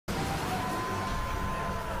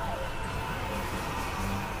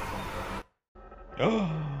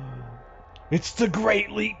It's the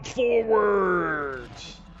Great Leap Forward!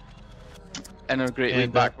 And a great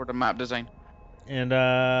leap backward in map design. And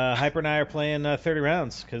Hyper and I are playing 30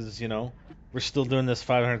 rounds because, you know, we're still doing this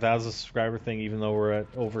 500,000 subscriber thing even though we're at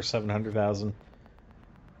over 700,000.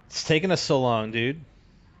 It's taking us so long, dude.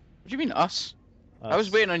 What do you mean us? I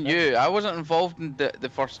was waiting on you. I wasn't involved in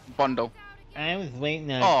the first bundle. I was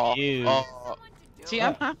waiting on you. See,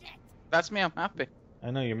 I'm happy. That's me, I'm happy.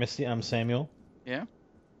 I know, you're Misty. I'm Samuel. Yeah?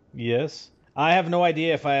 Yes. I have no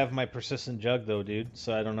idea if I have my persistent jug, though, dude,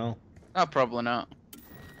 so I don't know. No, probably not.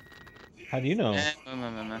 How do you know?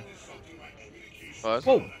 No. Pause.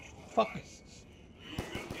 Whoa! Fuck.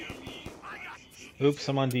 Oops,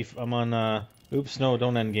 I'm on oops, no,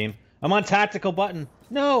 don't end game. I'm on tactical button.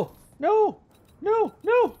 No! No! No!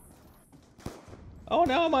 No! Oh,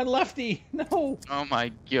 now I'm on lefty. No! Oh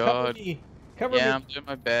my god. Cover me. Cover me. Yeah, I'm doing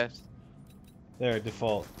my best. There,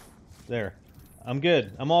 default. There. I'm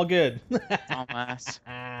good. I'm all good. Oh, ass.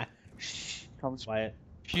 Shh. Comes Quiet.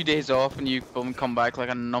 a few days off and you come back like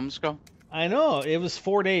a numbskull. I know. It was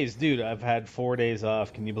 4 days. Dude, I've had 4 days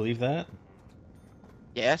off. Can you believe that?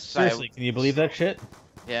 Yes. Seriously, can you believe that shit?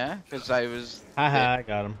 Yeah, because I was... Haha, I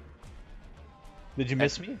got him. Did you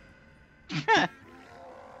miss me?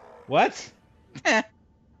 What? What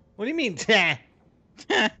do you mean?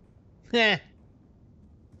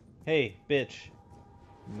 Hey, bitch.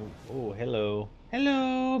 Oh, hello.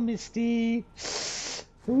 Hello, Misty.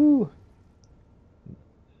 Ooh.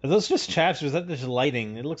 Are those just chaps or is that just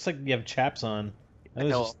lighting? It looks like you have chaps on. That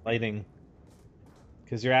was just lighting.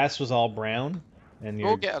 Because your ass was all brown. And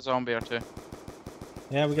Go get a zombie or two.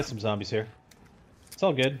 Yeah, we got some zombies here. It's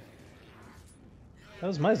all good. That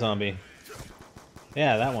was my zombie.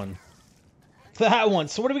 Yeah, that one. That one.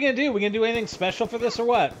 So what are we gonna do? We gonna do anything special for this or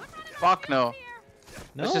what? Fuck no.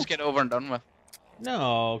 No? Let's just get over and done with.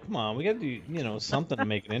 No, come on. We gotta do, you know, something to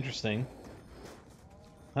make it interesting.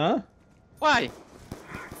 Huh? Why?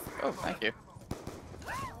 Oh, thank you.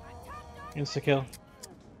 Insta-kill.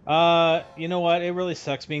 You know what? It really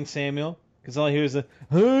sucks being Samuel. Because all I hear is a...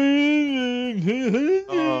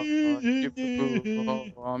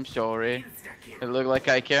 Oh, I'm sorry. It look like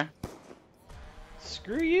I care.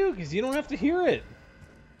 Screw you, because you don't have to hear it.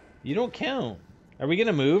 You don't count. Are we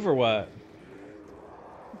gonna move or what?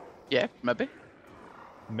 Yeah, maybe.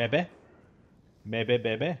 Maybe. Maybe,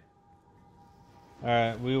 baby.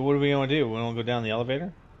 Alright, what are we gonna do? We wanna go down the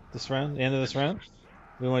elevator? This round? The end of this round?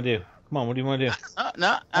 What do you wanna do? Come on, what do you wanna do?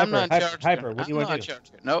 No, I'm not in charge. Hyper, what do you wanna do?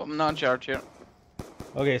 No, I'm not in charge here.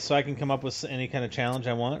 Okay, so I can come up with any kind of challenge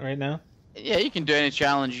I want right now? Yeah, you can do any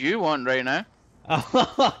challenge you want right now.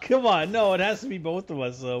 Oh, come on. No, it has to be both of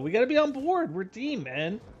us, though. We gotta be on board. We're a team,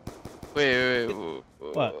 man. Wait.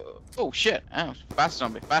 What? Oh, shit. Oh, fast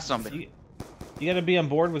zombie. You gotta be on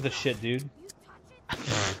board with the shit, dude.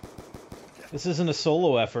 This isn't a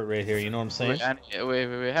solo effort right here, you know what I'm saying?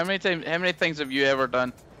 Wait. How many things have you ever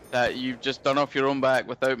done that you've just done off your own back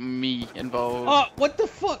without me involved? Oh, what the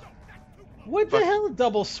fuck? What the hell,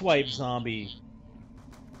 double swipe zombie?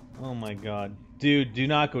 Oh my god. Dude, do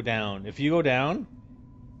not go down. If you go down...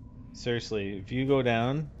 Seriously, if you go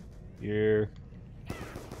down, you're...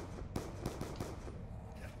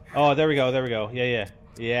 Oh, there we go. Yeah.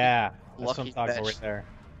 Yeah. That's what I'm talking about right there.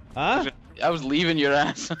 Huh? I was leaving your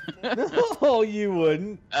ass. No, you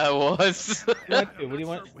wouldn't. I was. What do you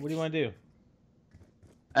want to do?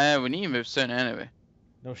 We need to move soon anyway.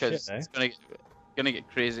 No shit, eh? It's gonna get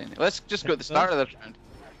crazy. Let's just go at the start of this round.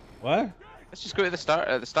 What? Let's just go at the start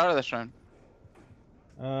of this round.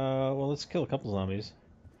 Well, let's kill a couple zombies.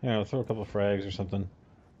 Yeah, we'll throw a couple frags or something.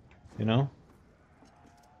 You know?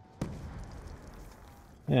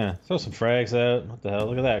 Yeah, throw some frags out. What the hell?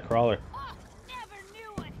 Look at that, crawler.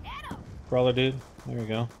 Crawler, dude. There we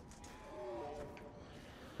go.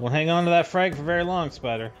 Won't hang on to that frag for very long,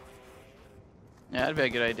 Spider. Yeah, that'd be a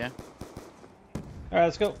good idea. Alright,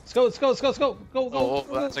 let's go. Go.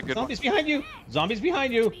 That's a good Zombies behind you! Zombies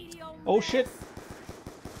behind you! Oh shit!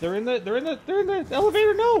 They're in the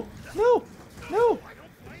elevator! No!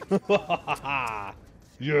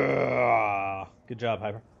 Yeah! Good job,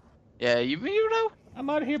 Hyper. Yeah, you know? I'm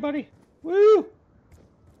out of here, buddy. Woo!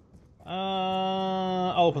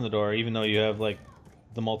 I'll open the door, even though you have, like,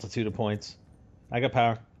 the multitude of points. I got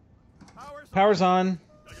power. Power's on.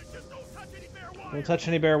 Don't touch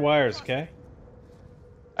any bare wires, okay?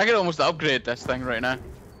 I could almost upgrade this thing right now.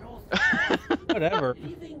 Whatever.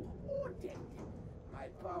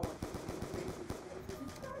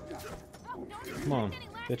 Come on,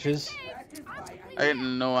 bitches. I got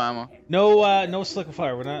no ammo. No slick of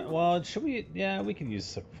fire. We're not. Well, should we? Yeah, we can use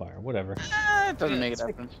slick of fire. Whatever. It doesn't make a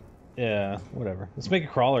difference. Yeah, whatever. Let's make a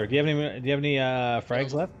crawler. Do you have any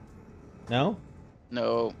frags left? No?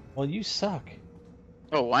 No. Well, you suck.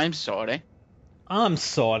 Oh, I'm sorry. I'm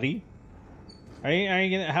sorry. Are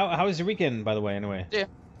you gonna how was your weekend, by the way, anyway? Yeah.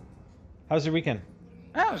 How's your weekend?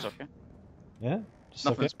 That was okay. Yeah? Just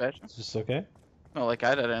Nothing okay? special. It's just okay? Not like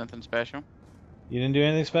I did anything special. You didn't do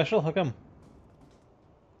anything special? How come?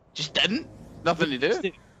 Just didn't. Nothing to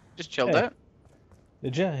do. Just chilled Hey. out.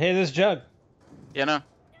 Did you? Hey, there's Jug. You know.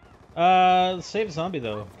 Let's save a zombie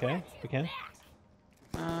though, okay? If we can.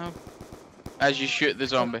 As you shoot the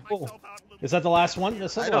zombie. Cool. Is that the last one?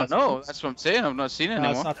 That's not I the don't last know. one. That's what I'm saying. I've not seen it No,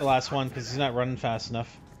 anymore. it's not the last one because he's not running fast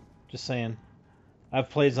enough. Just saying. I've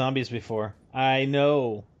played zombies before. I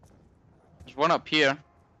know. There's one up here.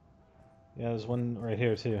 Yeah, there's one right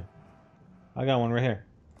here too. I got one right here.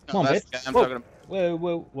 No, Come on, that's bitch. the guy I'm Whoa. talking about. Whoa,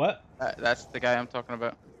 whoa, what? That's the guy I'm talking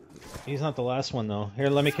about. He's not the last one though. Here,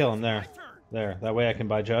 let me kill him. There. That way I can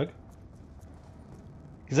buy Jug.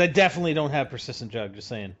 Because I definitely don't have persistent Jug. Just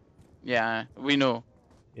saying. Yeah, we know.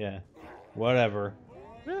 Yeah. Whatever.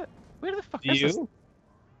 Where the fuck Do is this? you?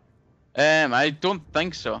 I don't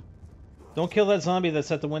think so. Don't kill that zombie that's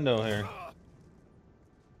at the window here.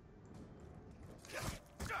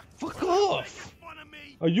 Fuck off!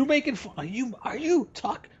 Are you making fun? Are you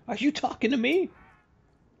talking to me?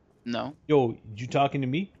 No. Yo, you talking to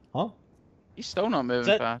me? Huh? He's still not moving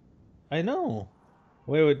that- fast. I know.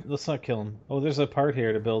 Wait, let's not kill him. Oh, there's a part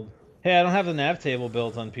here to build. Hey, I don't have the nav table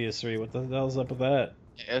built on PS3. What the hell's up with that?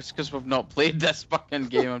 Yeah, it's because we've not played this fucking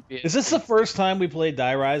game on PS3. Is this the first time we played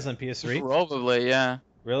Die Rise on PS3? Probably, yeah.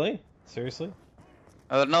 Really? Seriously?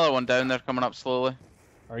 There's another one down there coming up slowly.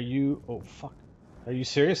 Are you... Oh, fuck. Are you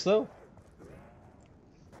serious, though?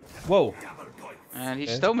 Whoa. And he's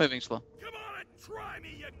Okay. still moving slow.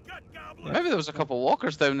 Maybe there was a couple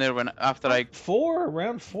walkers down there when after I...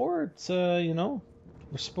 Round four, it's, you know,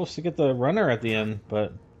 we're supposed to get the runner at the end,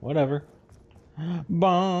 but whatever.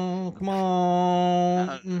 Boom, come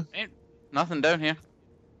on. Ain't nothing down here.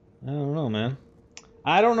 I don't know, man.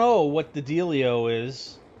 I don't know what the dealio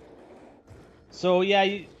is. So, yeah,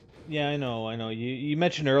 I know. You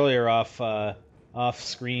mentioned earlier off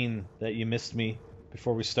screen that you missed me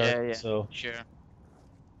before we started, Yeah, so... sure. Don't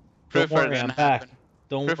Prefer it worry, I'm didn't back. happen.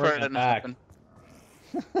 Don't Prefer worry, it I'm didn't back. happen.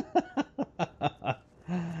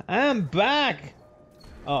 I'm back!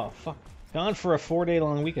 Oh, fuck. Gone for a 4-day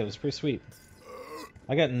long weekend. It was pretty sweet.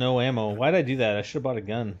 I got no ammo. Why'd I do that? I should have bought a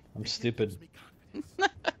gun. I'm stupid.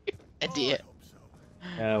 Idiot.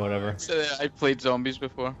 Yeah, whatever. So, I played zombies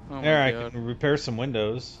before. Oh my There, I God. can repair some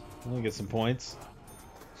windows. I'm gonna get some points.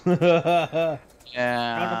 Round them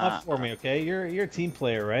Yeah. up for me, okay? You're a team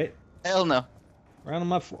player, right? Hell no. Round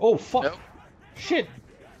them up for... Oh, fuck! Nope. Shit!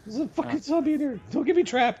 There's a fucking zombie in here. Don't get me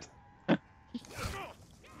trapped. Come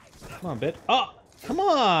on, bit. Oh! Come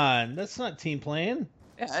on! That's not team playing.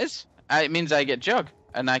 Yeah, it means I get Jug,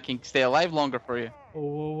 and I can stay alive longer for you. Whoa,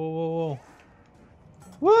 whoa, whoa, whoa, whoa.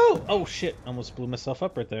 Whoa! Oh, shit. Almost blew myself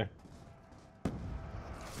up right there.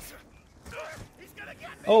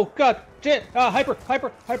 Oh, God! Shit! Hyper!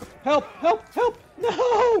 Help!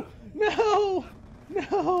 No!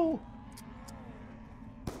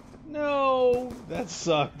 No! That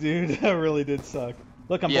sucked, dude. That really did suck.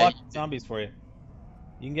 Look, I'm Yeah, blocking zombies for you.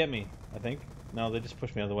 You can get me, I think. No, they just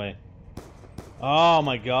pushed me out of the way. Oh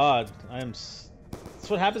my God. That's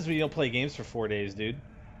what happens when you don't play games for 4 days, dude.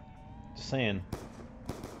 Just saying.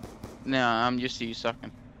 No, I'm used to you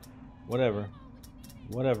sucking. Whatever.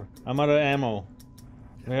 I'm out of ammo.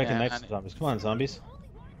 Maybe I can Yeah, knife some zombies. Come on, zombies.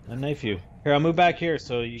 I'll knife you. Here, I'll move back here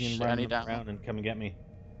so you can Shit, I run need ammo. around and come and get me.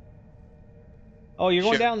 Oh, you're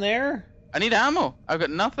going Sure. down there? I need ammo. I've got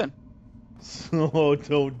nothing. Oh,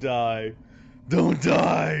 don't die. Don't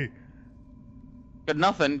die. Got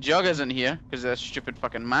nothing. Jug isn't here because of that stupid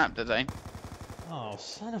fucking map design. Oh,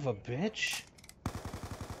 son of a bitch.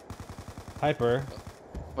 Piper,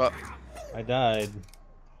 But I died.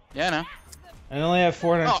 yeah, no. I only have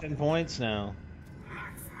 410 points now.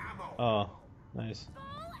 Oh, nice.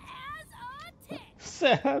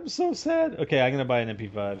 Sad, I'm so sad. Okay, I'm gonna buy an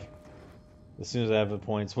MP5 as soon as I have the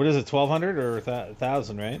points. What is it, 1200 or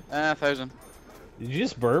 1000, right? 1,000. Did you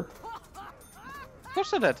just burp? Of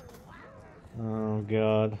course I did. Oh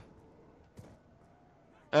God.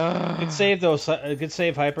 Good save though. Good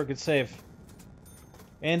save, Hyper. Good save.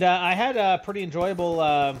 And I had a pretty enjoyable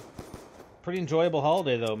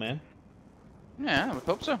holiday though, man. Yeah, I would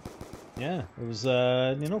hope so. Yeah, it was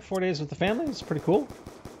 4 days with the family. It's pretty cool.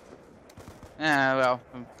 Yeah, well,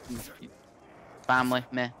 family,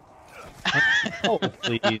 meh. Oh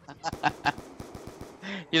please. You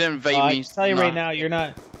didn't invite I me. tell you right no. now, you're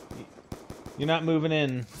not moving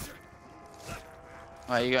in.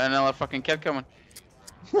 Oh, you got another fucking kid coming.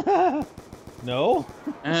 No? Oh,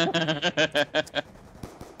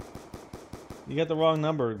 You got the wrong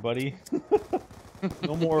number, buddy.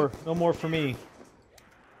 No more for me.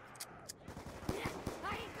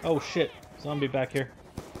 Oh shit, zombie back here.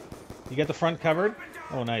 You got the front covered?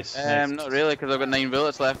 Oh, nice. Nice. not really, because I've got 9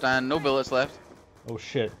 bullets left and no bullets left. Oh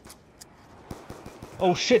shit.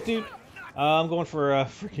 Oh shit, dude. I'm going for a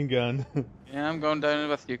freaking gun. Yeah, I'm going down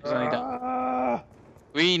with you because I need that.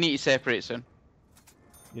 We need to separate soon.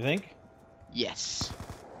 You think? Yes.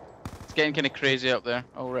 It's getting kind of crazy up there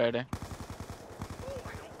already.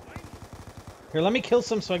 Here, let me kill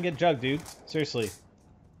some so I can get Jug, dude. Seriously.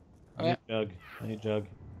 I Okay. need Jug. I need Jug.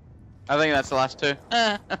 I think that's the last 2.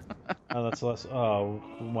 Oh, that's less. Oh,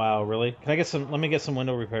 wow, really? Can I get some? Let me get some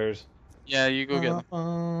window repairs. Yeah, you go get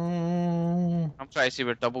them. I'm trying to see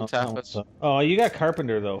where double tap is. Oh, you got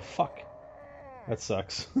Carpenter though. Fuck. That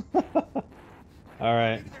sucks. All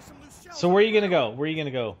right. So where are you gonna go? Where are you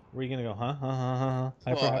gonna go? Where are you gonna go? Huh?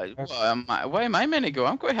 Why am I meant to go?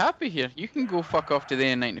 I'm quite happy here. You can go fuck off to the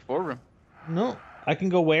N94 room. No, I can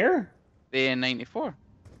go where? The N94.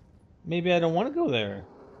 Maybe I don't want to go there.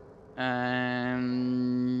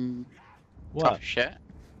 What? Tough shit.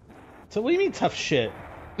 So what do you mean tough shit?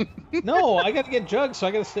 No, I gotta get Jug, so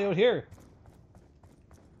I gotta stay out here.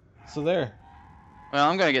 So there. Well,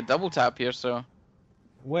 I'm gonna get double tap here, so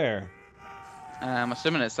Where? I'm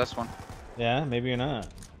assuming it's this one. Yeah, maybe you're not.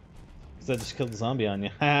 Because I just killed the zombie on you.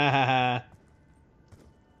 We're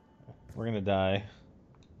gonna die.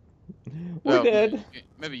 We're Well, dead.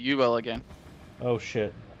 Maybe you will again. Oh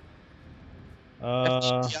shit. Yeah,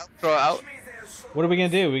 throw it out. What are we gonna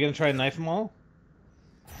do? Are we gonna try and knife them all?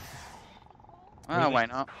 Why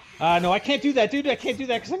not? No, I can't do that, dude. I can't do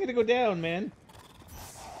that because I'm gonna go down, man.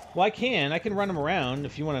 Well, I can. I can run them around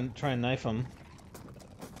if you want to try and knife them.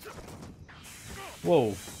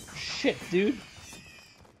 Whoa. Shit, dude.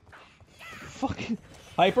 Fucking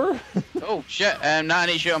Hyper? Oh shit! Nah, I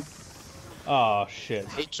need to shoot him. Oh shit.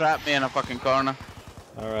 He trapped me in a fucking corner.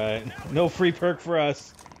 Alright. No free perk for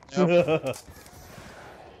us. Nope.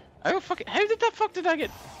 How did that fuck did I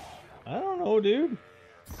get? I don't know, dude.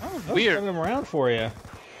 That was I was weird. turning them around for you.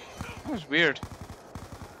 That was weird.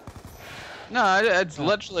 No, it's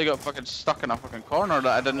literally got fucking stuck in a fucking corner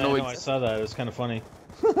that I didn't know I existed. saw that. It was kind of funny.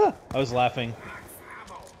 I was laughing.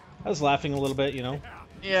 I was laughing a little bit, you know.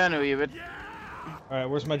 Yeah, I knew you would. Alright,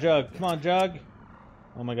 where's my Jug? Come on, Jug.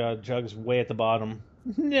 Oh my god, Jug's way at the bottom.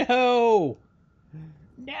 No!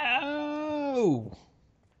 No!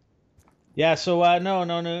 Yeah, so, no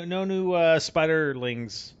new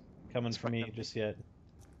spiderlings coming for me just yet.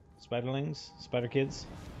 Spiderlings? Spider kids?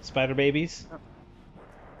 Spider babies?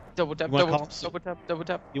 Double tap, You wanna double call tap, them- double tap, double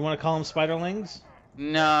tap. You want to call them spiderlings?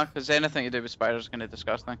 Nah, because anything to do with spiders is kind of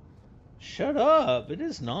disgusting. Shut up, it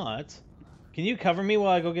is not. Can you cover me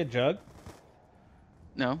while I go get Jug?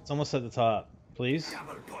 No, It's almost at the top. Please?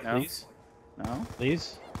 no, Please? no,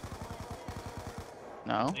 Please?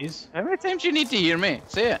 no. Please? How many times do you need to hear me?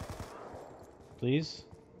 Say it. Please?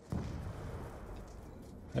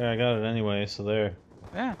 There, I got it anyway, so there.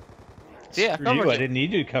 Yeah. See, I Screw covered you, you. I didn't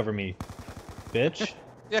need you to cover me. Bitch.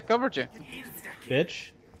 Yeah, I covered you.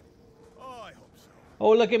 Bitch.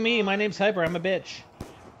 Oh, look at me. My name's Hyper. I'm a bitch.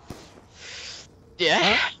 Yeah.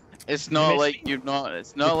 Huh? It's not miss like me? you've not.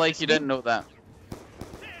 It's not like you didn't know that.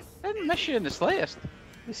 I didn't miss you in the slightest.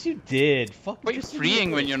 Yes, you did. Fuck. Quite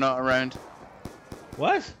freeing when you're not around.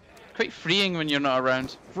 What? Quite freeing when you're not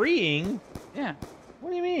around. Freeing? Yeah.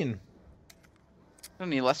 What do you mean? Don't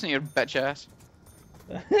need to listen to your bitch ass.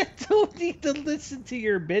 Don't need to listen to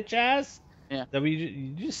your bitch ass? Yeah.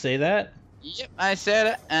 You just say that? Yep, I said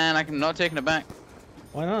it, and I'm not taking it back.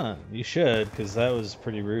 Why not? You should, because that was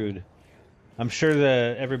pretty rude. I'm sure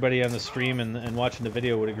that everybody on the stream and watching the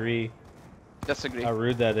video would agree Disagree. how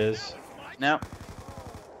rude that is. No.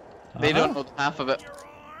 They don't Uh-huh. know half of it.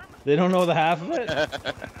 They don't know the half of it?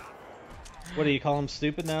 What, do you call them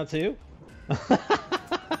stupid now, too?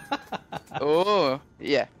 Oh,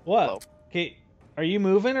 yeah. What? Hello. Okay, are you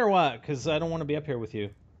moving or what? Because I don't want to be up here with you.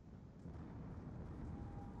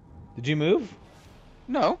 Did you move?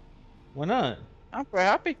 No, Why not? I'm quite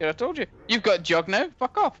happy. I told you. You've got Jug now.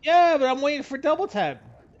 Fuck off. Yeah, but I'm waiting for double tap.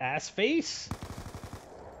 Ass face.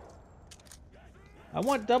 I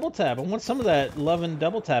want double tap. I want some of that loving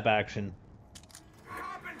double tap action.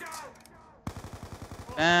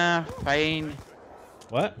 Fine.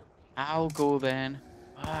 What? I'll go then.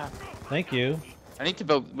 Ah, Thank you. I need to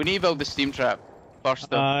build. We need to build the steam trap first,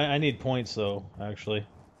 though. I need points though, actually.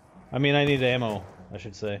 I mean, I need ammo, I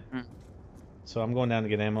should say. Hmm. So I'm going down to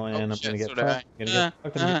get ammo, and I'm shit, gonna get so did I. fucked. Gonna get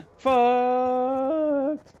fucked. I'm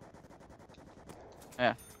gonna get fucked.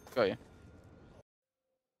 Yeah, got you.